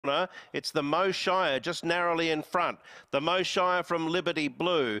It's the Mo Shire just narrowly in front. The Mo Shire from Liberty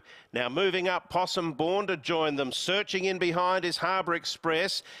Blue. Now moving up, Possum Born to join them. Searching in behind is Harbour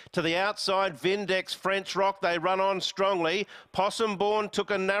Express. To the outside, Vindex, French Rock. They run on strongly. Possum Born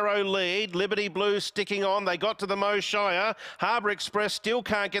took a narrow lead. Liberty Blue sticking on. They got to the Mo Shire. Harbour Express still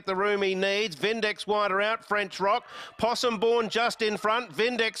can't get the room he needs. Vindex wider out. French Rock. Possum Born just in front.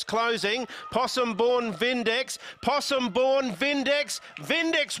 Vindex closing. Possum Born, Vindex. Possum Born, Vindex.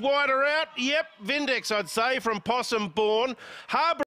 Vindex wider out. Yep, Vindex, I'd say, from Possum Born. Harbour